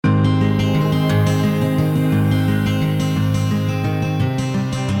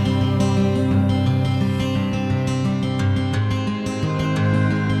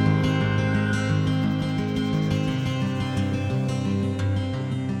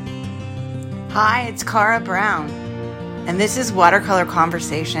Hi, it's Cara Brown, and this is Watercolor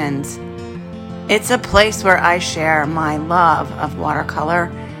Conversations. It's a place where I share my love of watercolor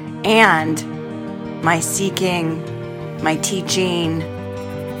and my seeking, my teaching,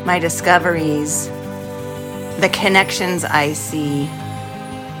 my discoveries, the connections I see,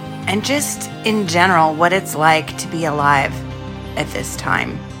 and just in general what it's like to be alive at this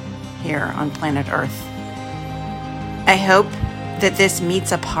time here on planet Earth. I hope that this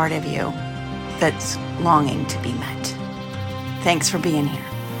meets a part of you that's longing to be met. Thanks for being here.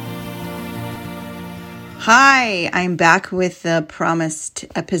 Hi, I'm back with the promised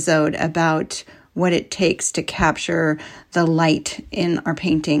episode about what it takes to capture the light in our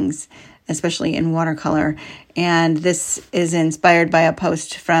paintings, especially in watercolor. And this is inspired by a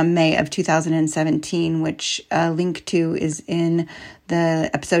post from May of 2017, which a link to is in the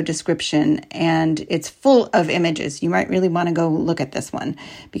episode description, and it's full of images. You might really want to go look at this one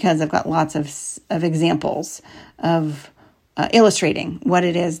because I've got lots of examples of illustrating what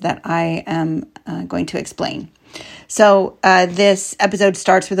it is that I am going to explain. So this episode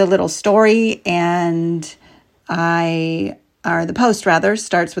starts with a little story, and the post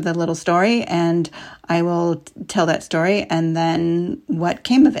starts with a little story, and I will tell that story and then what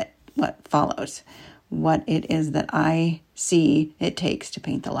came of it, what follows, what it is that I see it takes to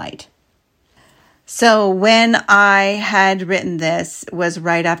paint the light. So when I had written this was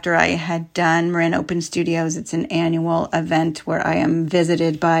right after I had done Marin Open Studios. It's an annual event where I am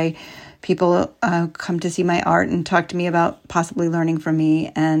visited by people come to see my art and talk to me about possibly learning from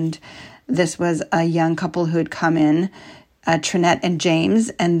me. And this was a young couple who had come in, Trinette and James,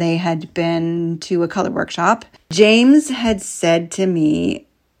 and they had been to a color workshop. James had said to me,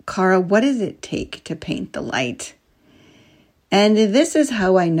 "Cara, what does it take to paint the light?" And this is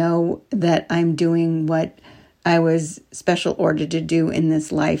how I know that I'm doing what I was special ordered to do in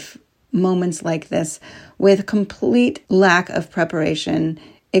this life, moments like this, with complete lack of preparation.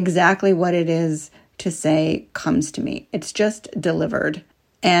 Exactly what it is to say comes to me. It's just delivered.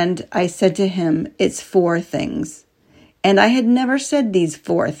 And I said to him, it's 4 things. And I had never said these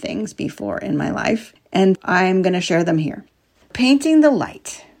 4 things before in my life, and I'm going to share them here. Painting the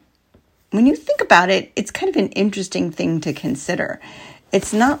light. When you think about it, it's kind of an interesting thing to consider.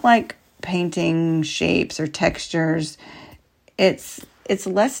 It's not like painting shapes or textures. It's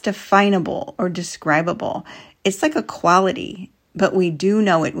less definable or describable. It's like a quality, but we do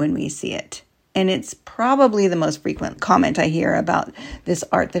know it when we see it. And it's probably the most frequent comment I hear about this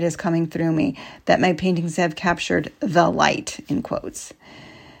art that is coming through me, that my paintings have captured the light, in quotes.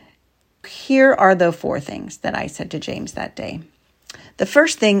 Here are the 4 things that I said to James that day. The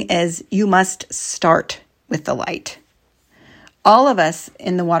first thing is you must start with the light. All of us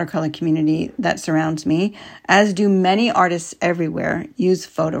in the watercolor community that surrounds me, as do many artists everywhere, use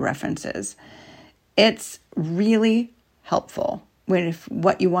photo references. It's really helpful if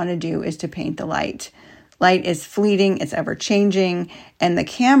what you want to do is to paint the light. Light is fleeting, it's ever-changing, and the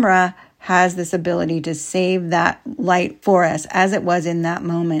camera has this ability to save that light for us as it was in that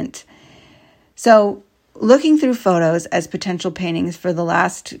moment. So looking through photos as potential paintings for the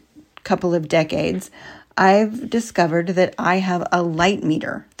last couple of decades, I've discovered that I have a light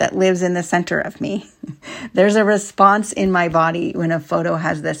meter that lives in the center of me. There's a response in my body when a photo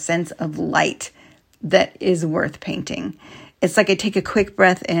has the sense of light that is worth painting. It's like I take a quick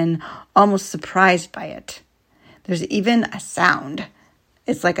breath in, almost surprised by it. There's even a sound.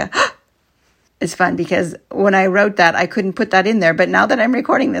 It's like it's fun because when I wrote that, I couldn't put that in there, but now that I'm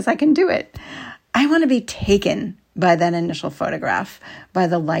recording this, I can do it. I want to be taken by that initial photograph, by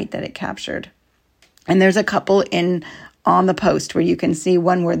the light that it captured. And there's a couple on the post where you can see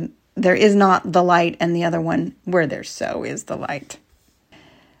one where there is not the light and the other one where there so is the light.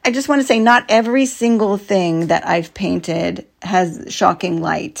 I just want to say not every single thing that I've painted has shocking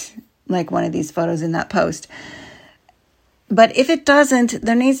light, like one of these photos in that post. But if it doesn't,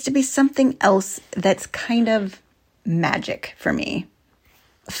 there needs to be something else that's kind of magic for me.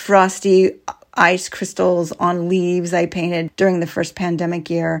 Frosty ice crystals on leaves I painted during the first pandemic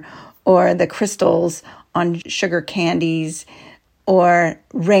year, or the crystals on sugar candies, or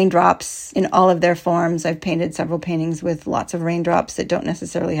raindrops in all of their forms. I've painted several paintings with lots of raindrops that don't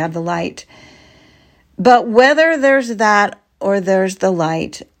necessarily have the light. But whether there's that or there's the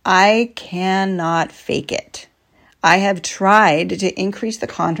light, I cannot fake it. I have tried to increase the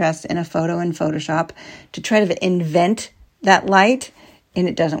contrast in a photo in Photoshop to try to invent that light, and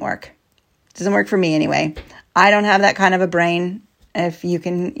it doesn't work. It doesn't work for me anyway. I don't have that kind of a brain. If you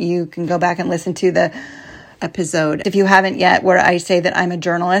can go back and listen to the episode, if you haven't yet, where I say that I'm a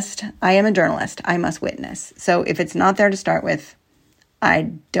journalist. I am a journalist. I must witness. So if it's not there to start with,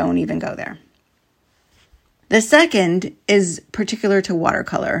 I don't even go there. The second is particular to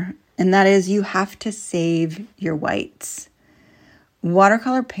watercolor, and that is you have to save your whites.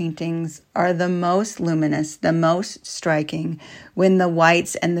 Watercolor paintings are the most luminous, the most striking, when the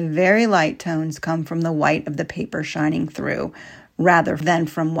whites and the very light tones come from the white of the paper shining through, rather than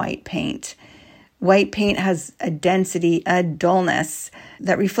from white paint. White paint has a density, a dullness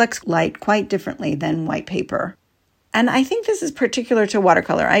that reflects light quite differently than white paper. And I think this is particular to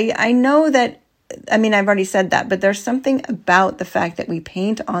watercolor. I know that, I've already said that, but there's something about the fact that we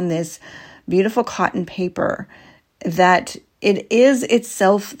paint on this beautiful cotton paper that it is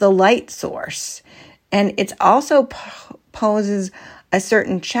itself the light source. And it also poses a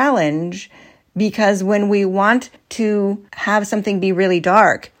certain challenge, because when we want to have something be really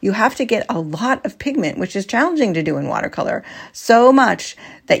dark, you have to get a lot of pigment, which is challenging to do in watercolor, so much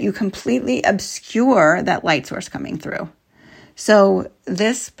that you completely obscure that light source coming through. So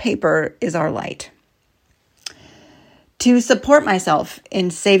this paper is our light. To support myself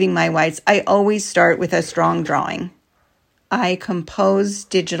in saving my whites, I always start with a strong drawing. I compose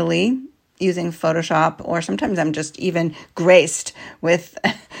digitally using Photoshop, or sometimes I'm just even graced with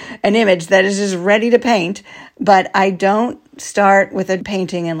an image that is just ready to paint. But I don't start with a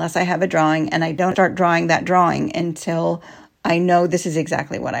painting unless I have a drawing, and I don't start drawing that drawing until I know this is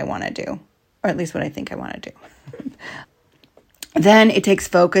exactly what I want to do, or at least what I think I want to do. Then it takes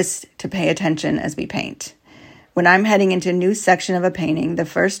focus to pay attention as we paint. When I'm heading into a new section of a painting, the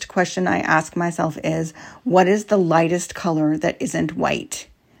first question I ask myself is, what is the lightest color that isn't white?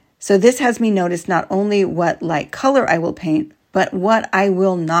 So this has me notice not only what light color I will paint, but what I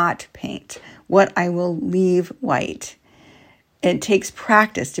will not paint, what I will leave white. It takes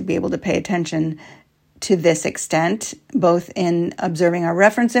practice to be able to pay attention to this extent, both in observing our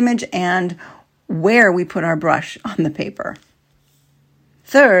reference image and where we put our brush on the paper.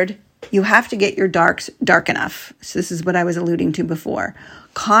 Third, you have to get your darks dark enough. So this is what I was alluding to before.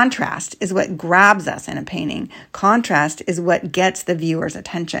 Contrast is what grabs us in a painting. Contrast is what gets the viewer's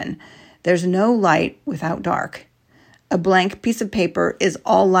attention. There's no light without dark. A blank piece of paper is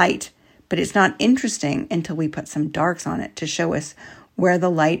all light, but it's not interesting until we put some darks on it to show us where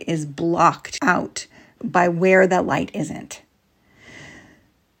the light is blocked out by where the light isn't.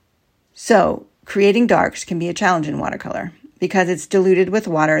 So creating darks can be a challenge in watercolor. Because it's diluted with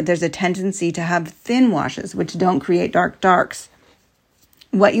water, there's a tendency to have thin washes, which don't create dark darks.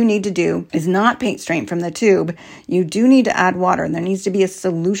 What you need to do is not paint straight from the tube. You do need to add water, and there needs to be a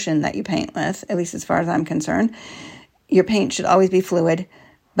solution that you paint with, at least as far as I'm concerned. Your paint should always be fluid,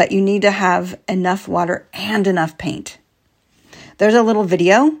 but you need to have enough water and enough paint. There's a little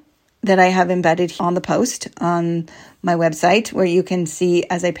video that I have embedded on the post on my website where you can see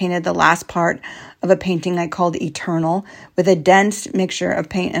as I painted the last part of a painting I called Eternal with a dense mixture of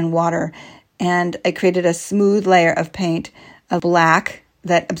paint and water. And I created a smooth layer of paint of black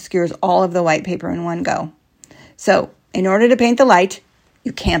that obscures all of the white paper in one go. So in order to paint the light,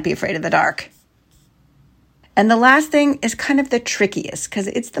 you can't be afraid of the dark. And the last thing is kind of the trickiest because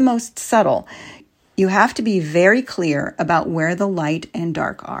it's the most subtle. You have to be very clear about where the light and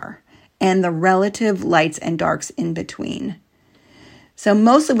dark are and the relative lights and darks in between. So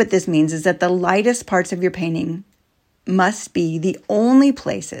mostly what this means is that the lightest parts of your painting must be the only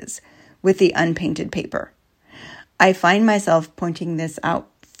places with the unpainted paper. I find myself pointing this out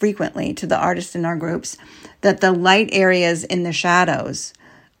frequently to the artists in our groups, that the light areas in the shadows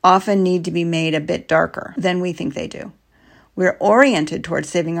often need to be made a bit darker than we think they do. We're oriented towards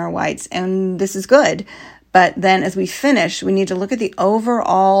saving our whites, and this is good. But then as we finish, we need to look at the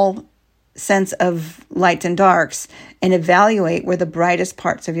overall sense of lights and darks and evaluate where the brightest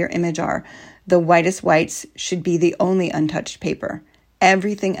parts of your image are. The whitest whites should be the only untouched paper.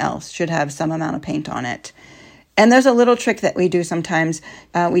 Everything else should have some amount of paint on it. And there's a little trick that we do sometimes.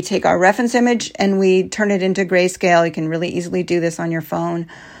 We take our reference image and we turn it into grayscale. You can really easily do this on your phone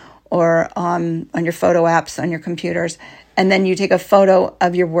or on your photo apps on your computers. And then you take a photo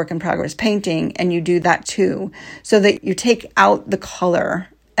of your work in progress painting and you do that too, so that you take out the color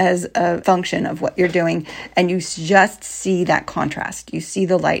as a function of what you're doing, and you just see that contrast. You see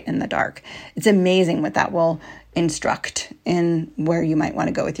the light and the dark. It's amazing what that will instruct in where you might want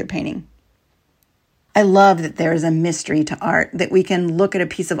to go with your painting. I love that there is a mystery to art, that we can look at a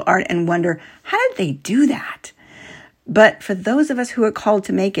piece of art and wonder, how did they do that? But for those of us who are called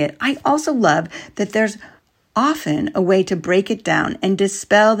to make it, I also love that there's often a way to break it down and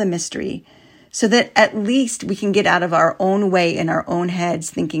dispel the mystery, so that at least we can get out of our own way in our own heads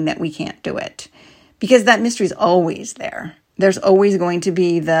thinking that we can't do it. Because that mystery is always there. There's always going to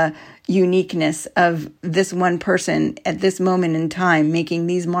be the uniqueness of this one person at this moment in time making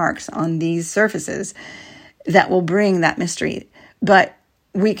these marks on these surfaces. that will bring that mystery. But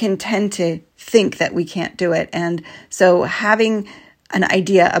we can tend to think that we can't do it. And so having an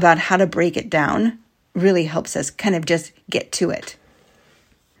idea about how to break it down really helps us kind of just get to it.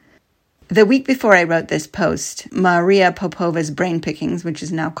 The week before I wrote this post, Maria Popova's Brain Pickings, which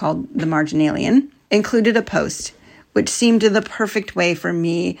is now called The Marginalian, included a post which seemed the perfect way for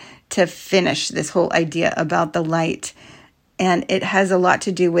me to finish this whole idea about the light. And it has a lot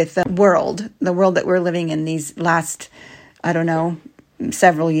to do with the world that we're living in these last,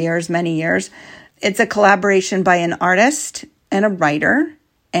 several years, many years. It's a collaboration by an artist and a writer,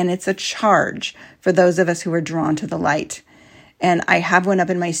 and it's a charge for those of us who are drawn to the light. And I have one up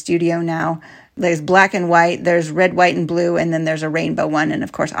in my studio now. There's black and white, there's red, white, and blue, and then there's a rainbow one. And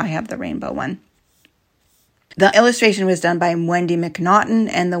of course, I have the rainbow one. The illustration was done by Wendy McNaughton,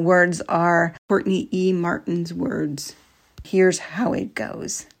 and the words are Courtney E. Martin's words. Here's how it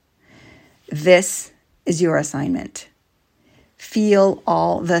goes. This is your assignment. Feel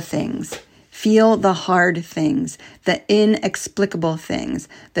all the things. Feel the hard things, the inexplicable things,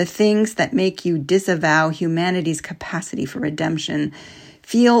 the things that make you disavow humanity's capacity for redemption.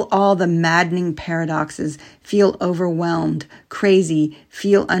 Feel all the maddening paradoxes. Feel overwhelmed, crazy,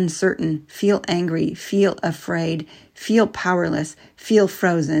 feel uncertain, feel angry, feel afraid, feel powerless, feel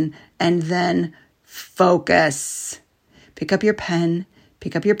frozen, and then focus. Pick up your pen,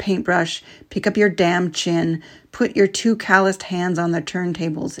 pick up your paintbrush, pick up your damn chin, put your 2 calloused hands on the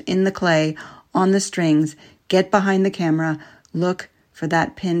turntables, in the clay, on the strings, get behind the camera, look for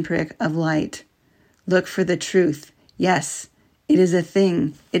that pinprick of light. Look for the truth. Yes, it is a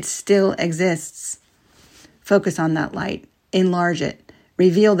thing. It still exists. Focus on that light. Enlarge it.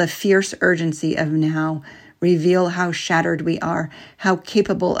 Reveal the fierce urgency of now. Reveal how shattered we are, how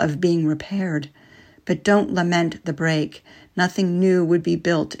capable of being repaired. But don't lament the break. Nothing new would be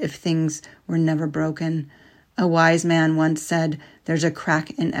built if things were never broken. A wise man once said, there's a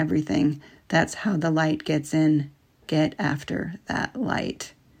crack in everything. That's how the light gets in. Get after that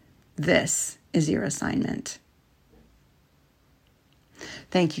light. This is your assignment.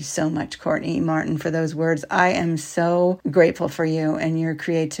 Thank you so much, Courtney Martin, for those words. I am so grateful for you and your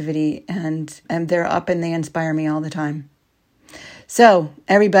creativity, and they're up and they inspire me all the time. So,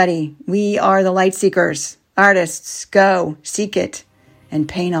 everybody, we are the light seekers. Artists, go, seek it, and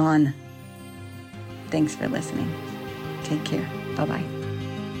paint on. Thanks for listening. Take care. Bye-bye.